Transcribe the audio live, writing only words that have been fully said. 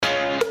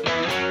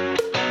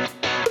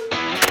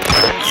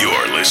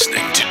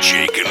listening to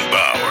Jake and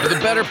Bauer. For the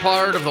better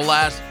part of the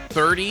last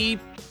 30,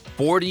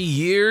 40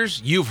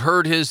 years, you've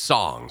heard his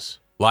songs.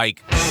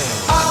 Like,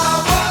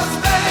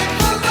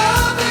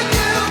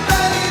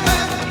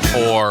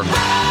 or,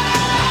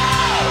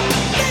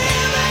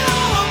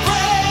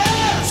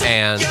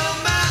 and,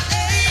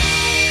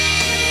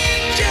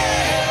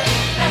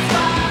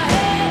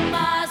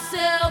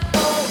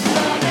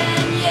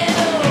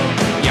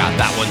 yeah,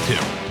 that one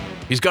too.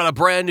 He's got a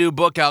brand new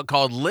book out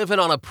called Livin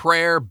on a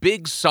Prayer,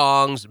 Big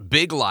Songs,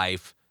 Big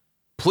Life.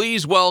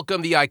 Please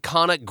welcome the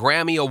iconic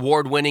Grammy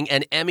Award-winning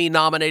and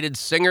Emmy-nominated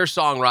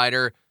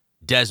singer-songwriter,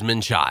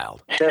 Desmond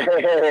Child.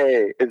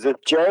 Hey, is it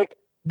Jake?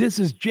 This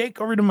is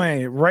Jake over to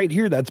my right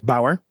here. That's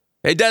Bauer.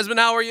 Hey, Desmond,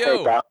 how are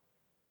you? Hey,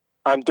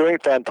 I'm doing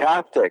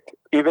fantastic.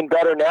 Even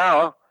better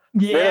now.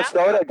 Yeah.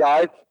 Minnesota,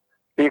 guys.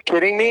 Are you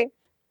kidding me?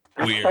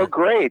 That's Weird. so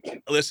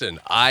great. Listen,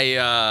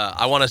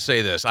 I want to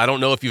say this. I don't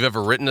know if you've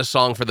ever written a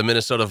song for the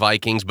Minnesota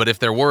Vikings, but if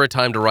there were a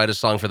time to write a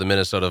song for the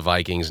Minnesota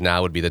Vikings,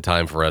 now would be the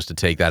time for us to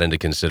take that into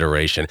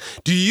consideration.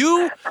 Do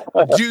you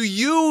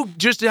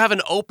just have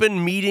an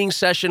open meeting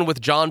session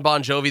with John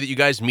Bon Jovi that you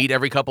guys meet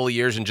every couple of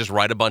years and just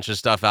write a bunch of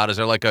stuff out? Is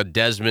there like a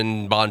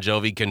Desmond Bon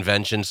Jovi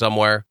convention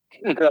somewhere?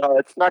 No,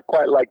 it's not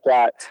quite like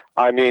that.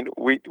 I mean,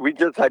 we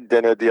just had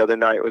dinner the other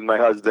night with my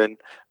husband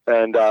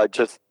and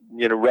just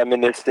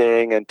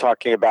reminiscing and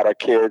talking about our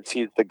kids.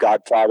 He's the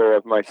godfather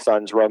of my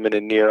sons, Roman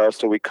and Nero.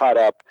 So we caught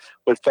up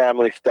with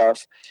family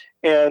stuff.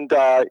 And,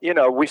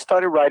 we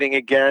started writing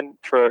again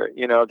for,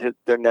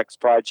 their next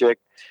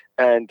project.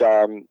 And,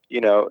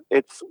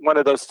 it's one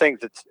of those things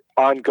that's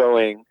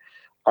ongoing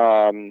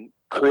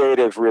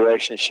creative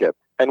relationship.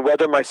 And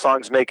whether my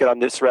songs make it on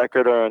this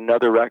record or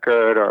another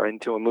record or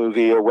into a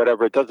movie or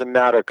whatever, it doesn't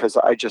matter because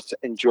I just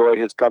enjoy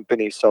his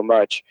company so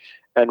much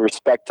and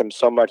respect him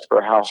so much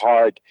for how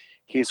hard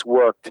he's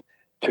worked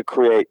to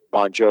create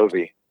Bon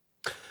Jovi.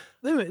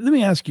 Let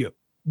me ask you,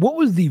 what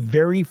was the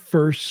very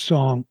first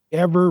song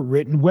ever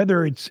written,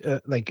 whether it's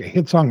like a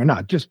hit song or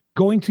not, just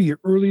going to your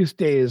earliest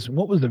days,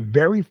 what was the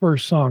very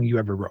first song you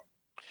ever wrote?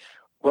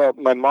 Well,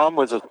 my mom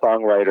was a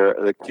songwriter,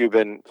 the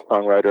Cuban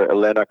songwriter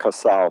Elena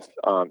Casals.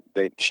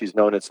 She's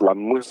known as La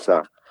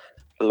Musa.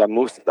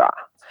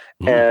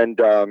 And,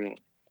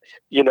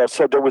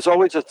 so there was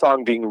always a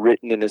song being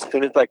written, and as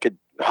soon as I could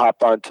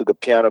hop onto the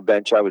piano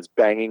bench, I was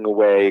banging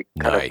away,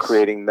 kind of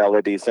creating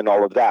melodies and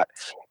all of that.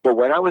 But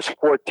when I was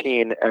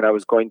 14 and I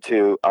was going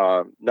to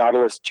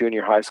Nautilus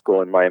Junior High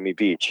School in Miami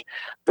Beach,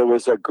 there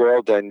was a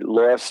girl named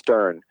Laura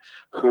Stern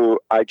who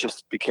I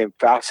just became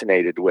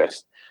fascinated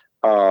with.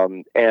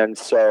 And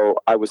so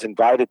I was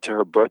invited to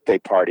her birthday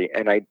party,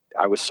 and I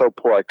was so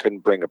poor I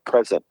couldn't bring a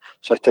present.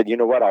 So I said, you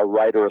know what, I'll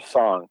write her a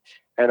song.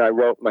 And I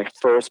wrote my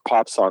first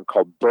pop song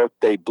called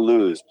Birthday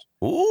Blues.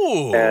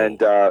 Ooh. And,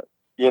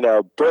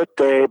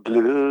 birthday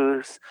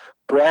blues,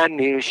 brand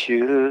new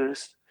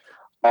shoes,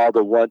 all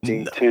the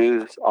wanting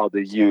twos, all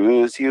the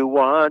yous you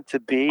want to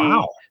be.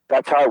 Wow.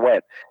 That's how it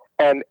went.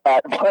 And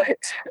at my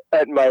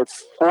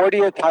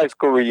 40th high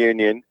school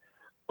reunion,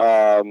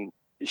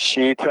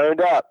 she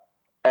turned up.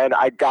 And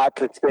I got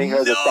to sing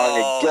her the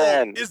song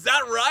again. Is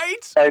that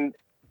right? And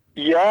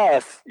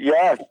yes.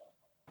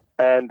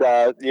 And,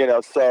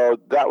 so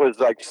that was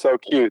like so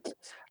cute.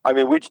 I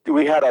mean,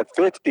 we had a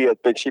 50th,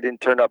 but she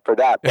didn't turn up for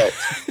that. But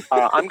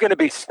I'm going to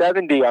be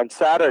 70 on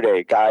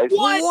Saturday, guys.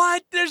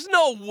 What? There's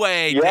no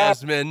way, Yeah.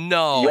 Desmond.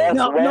 No. Yes,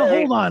 No,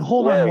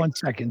 hold on wait. 1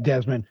 second,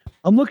 Desmond.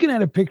 I'm looking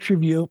at a picture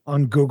of you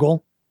on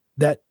Google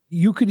that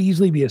you could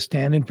easily be a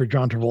stand-in for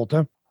John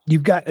Travolta.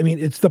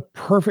 It's the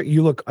perfect,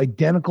 you look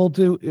identical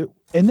to it.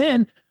 And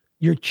then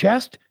your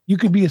chest, you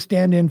could be a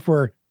stand-in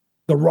for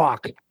The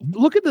Rock.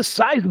 Look at the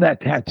size of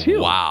that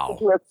tattoo. Wow.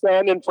 Let's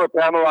stand in for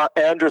Pamela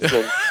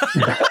Anderson.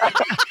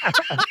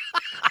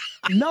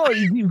 No,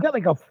 you've got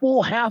like a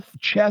full half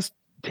chest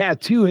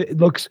tattoo. It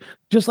looks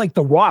just like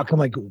The Rock. I'm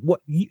like, what?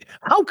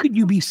 How could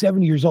you be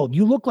 70 years old?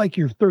 You look like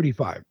you're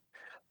 35.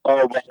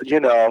 Oh,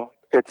 well,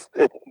 it's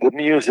the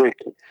music,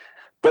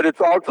 but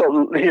it's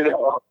also,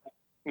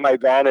 my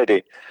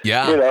vanity.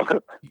 Yeah.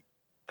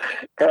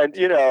 And,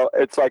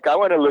 it's like I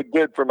want to look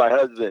good for my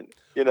husband,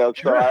 Sure.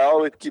 so I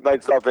always keep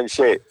myself in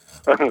shape.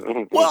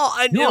 Well,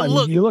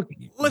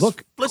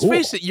 let's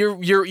face it.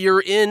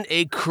 You're in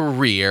a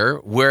career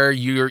where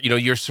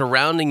you're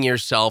surrounding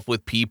yourself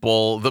with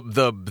people,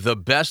 the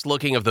best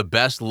looking of the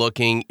best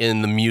looking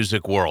in the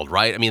music world,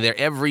 right? I mean,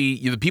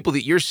 the people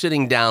that you're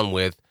sitting down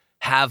with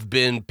have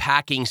been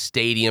packing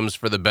stadiums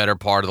for the better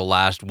part of the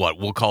last,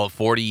 we'll call it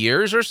 40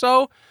 years or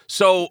so.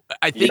 So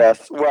I think...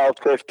 Yes, well,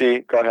 50.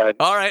 Go ahead.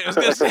 All right, I was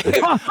going to say,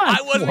 I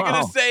wasn't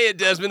going to say it,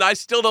 Desmond. I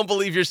still don't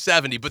believe you're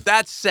 70. But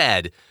that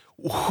said,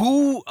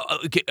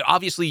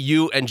 obviously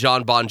you and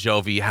John Bon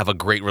Jovi have a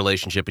great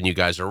relationship and you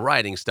guys are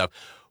writing stuff.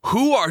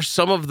 Who are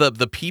some of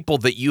the people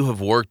that you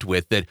have worked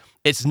with that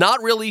it's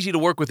not real easy to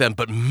work with them,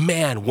 but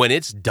man, when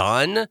it's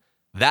done,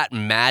 that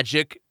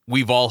magic,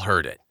 we've all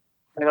heard it.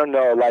 I don't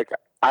know,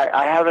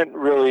 I haven't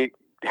really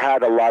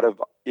had a lot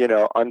of,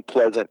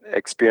 unpleasant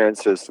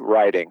experiences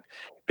writing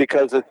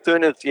because as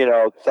soon as,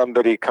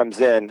 somebody comes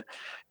in,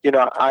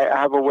 I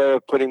have a way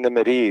of putting them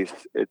at ease.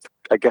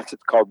 I guess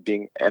it's called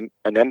being an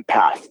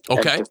empath.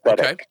 Okay.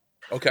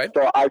 Okay.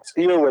 So I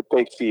feel what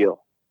they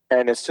feel.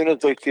 And as soon as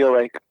they feel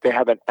like they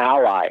have an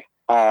ally,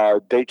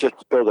 they just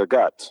spill their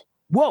guts.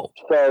 Whoa.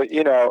 So,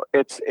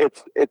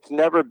 it's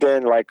never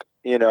been like,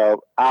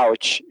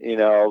 ouch,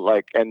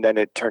 and then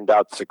it turned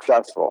out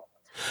successful.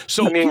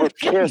 So with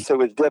Kiss, it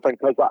was different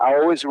because I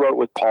always wrote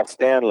with Paul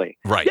Stanley.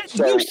 Right.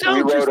 So you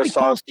sound just like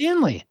Paul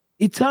Stanley.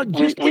 It sounds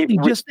just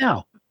just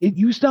now.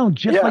 You sound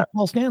just like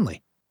Paul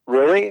Stanley.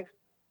 Really?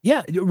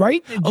 Yeah,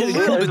 right? His voice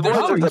is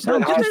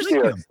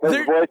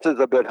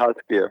a bit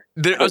huskier.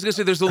 I was going to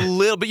say there's a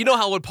little, but you know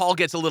how when Paul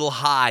gets a little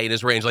high in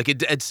his range, like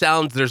it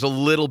sounds, there's a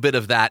little bit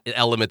of that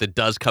element that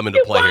does come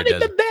into play here.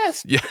 The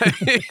best. Yeah,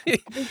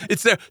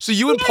 it's there. So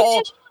you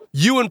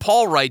and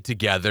Paul write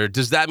together.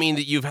 Does that mean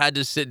that you've had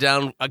to sit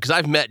down? Because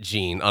I've met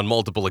Gene on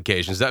multiple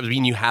occasions. Does that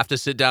mean you have to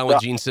sit down with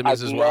Gene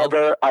Simmons as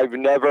well? I've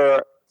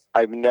never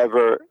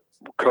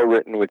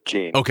co-written with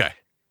Gene. Okay.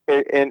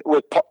 And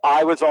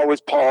I was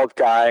always Paul's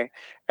guy,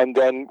 and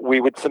then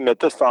we would submit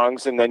the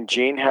songs, and then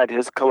Gene had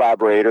his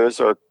collaborators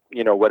or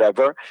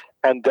whatever,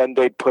 and then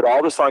they'd put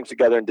all the songs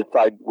together and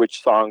decide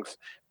which songs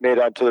made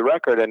onto the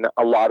record, and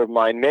a lot of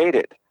mine made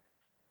it.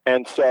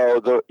 And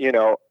so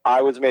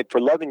I Was Made for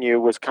Loving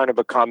You was kind of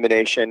a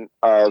combination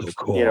of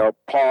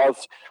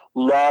Paul's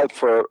love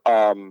for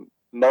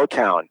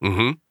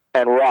Motown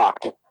and rock.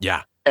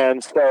 Yeah.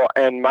 And so,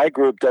 and my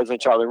group,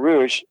 Desmond Child and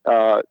Rouge,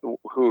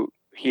 who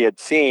he had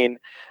seen,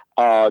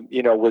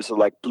 was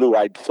like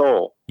Blue-Eyed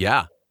Soul.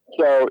 Yeah.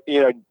 So,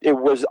 it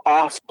was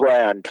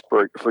off-brand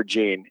for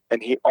Gene,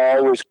 and he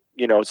always,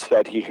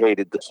 said he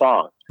hated the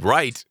song.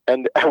 Right.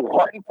 And at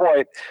one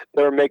point,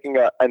 they were making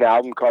an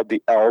album called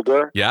The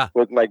Elder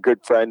with my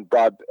good friend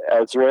Bob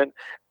Ezrin,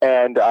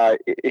 and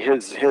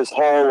his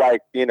whole,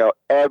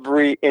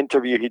 every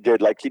interview he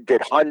did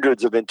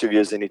hundreds of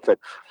interviews, and he said,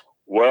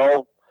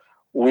 well,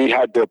 we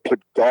had to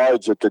put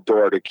guards at the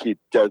door to keep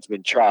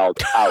Desmond Child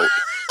out.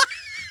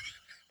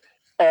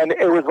 And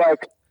it was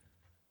like,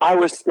 I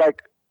was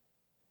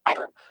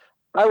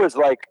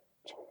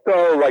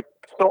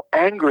so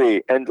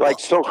angry and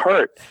so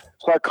hurt.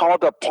 So I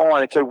called up Paul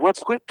and I said,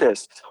 what's with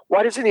this?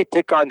 Why doesn't he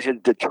pick on his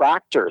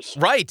detractors?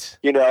 Right.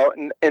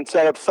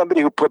 Instead of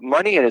somebody who put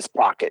money in his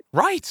pocket.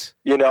 Right.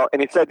 And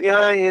he said,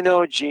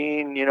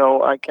 Gene,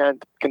 I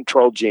can't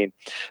control Gene.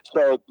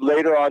 So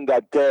later on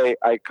that day,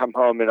 I come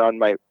home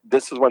and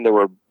this is when there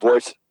were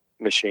voice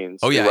machines.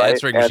 Oh, yeah, right?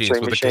 answering machines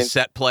with a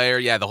cassette player.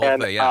 Yeah, the whole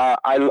thing, yeah.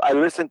 I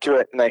listen to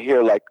it and I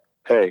hear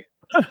hey,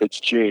 it's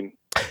Gene.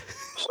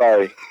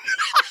 Sorry.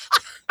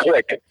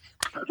 Click.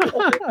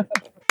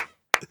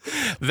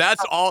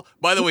 That's all.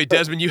 By the way,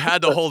 Desmond, you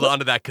had to hold on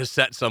to that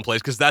cassette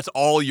someplace because that's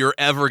all you're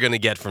ever going to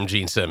get from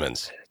Gene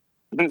Simmons.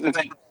 But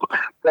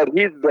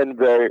he's been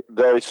very,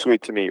 very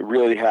sweet to me.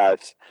 Really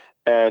has.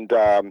 And,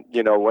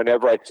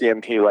 whenever I see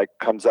him, he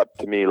comes up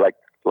to me like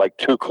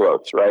too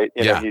close, right?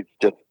 He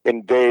just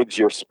invades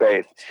your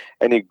space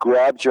and he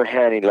grabs your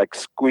hand. He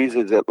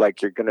squeezes it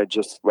like you're going to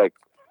just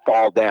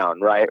fall down,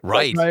 right?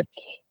 Right.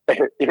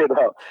 And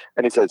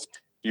he says,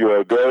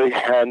 "You're a very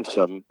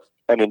handsome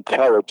and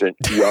intelligent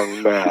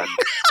young man."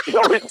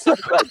 It's so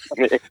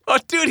funny. Oh,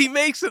 dude, he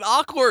makes it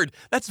awkward.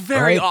 That's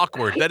very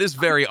awkward. That is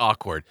very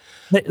awkward.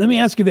 Let me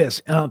ask you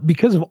this.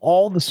 Because of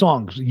all the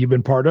songs you've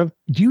been part of,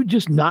 do you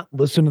just not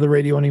listen to the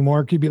radio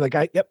anymore? Could you be like,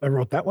 I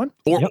wrote that one?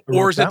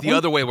 Or is it the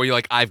other way where you're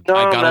like, I've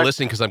got to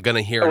listen because I'm going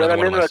to hear another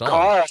one of my songs?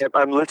 Car,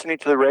 I'm listening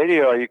to the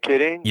radio. Are you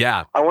kidding?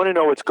 Yeah. I want to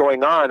know what's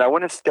going on. I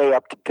want to stay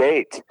up to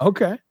date.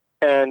 Okay.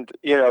 And,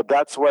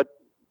 that's what,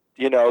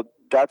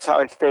 that's how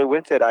I stay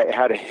with it. I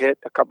had a hit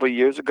a couple of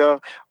years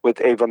ago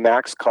with Ava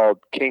Max called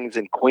Kings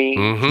and Queens.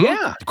 Mm-hmm.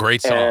 Yeah.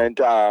 Great song.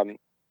 And,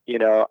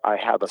 I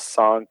have a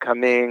song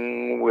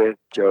coming with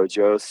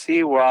JoJo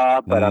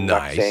Siwa, but I'm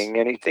not saying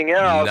anything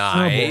else.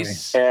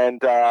 Nice.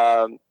 And,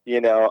 I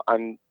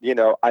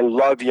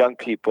love young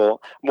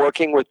people. I'm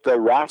working with the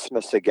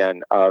Rasmus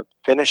again,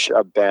 Finnish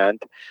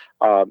band.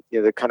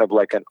 They're kind of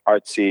like an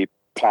artsy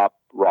pop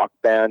rock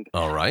band.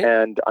 All right.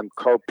 And I'm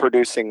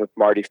co-producing with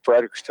Marty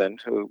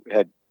Fredrickson, who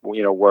had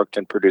worked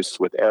and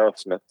produced with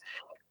Aerosmith.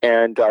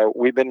 And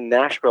we've been in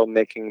Nashville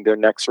making their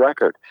next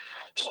record.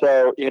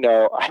 So,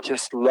 I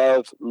just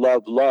love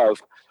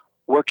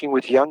working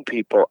with young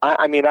people.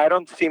 I mean, I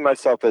don't see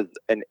myself as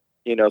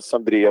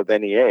somebody of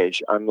any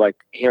age. I'm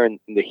here in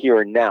the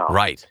here and now.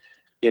 Right.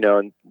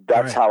 And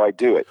that's how I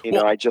do it.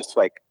 I just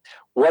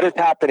what is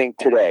happening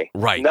today?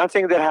 Right.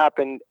 Nothing that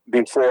happened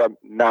before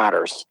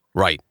matters.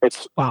 Right.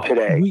 It's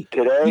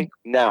today.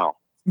 Now.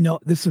 No,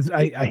 this is,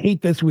 I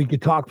hate this. We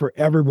could talk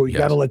forever, but we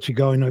got to let you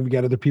go. I know we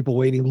got other people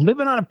waiting.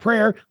 Living on a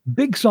Prayer,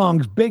 big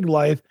songs, big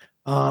life.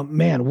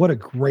 Man, what a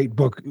great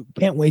book.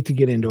 Can't wait to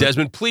get into it.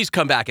 Desmond, please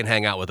come back and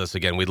hang out with us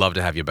again. We'd love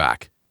to have you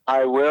back.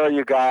 I will,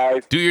 you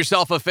guys. Do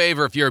yourself a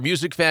favor. If you're a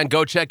music fan,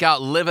 go check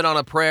out Living on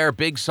a Prayer,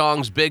 Big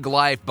Songs, Big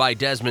Life by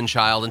Desmond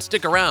Child, and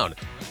stick around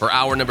for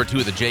hour number 2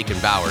 of the Jake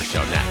and Bauer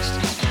Show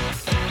next.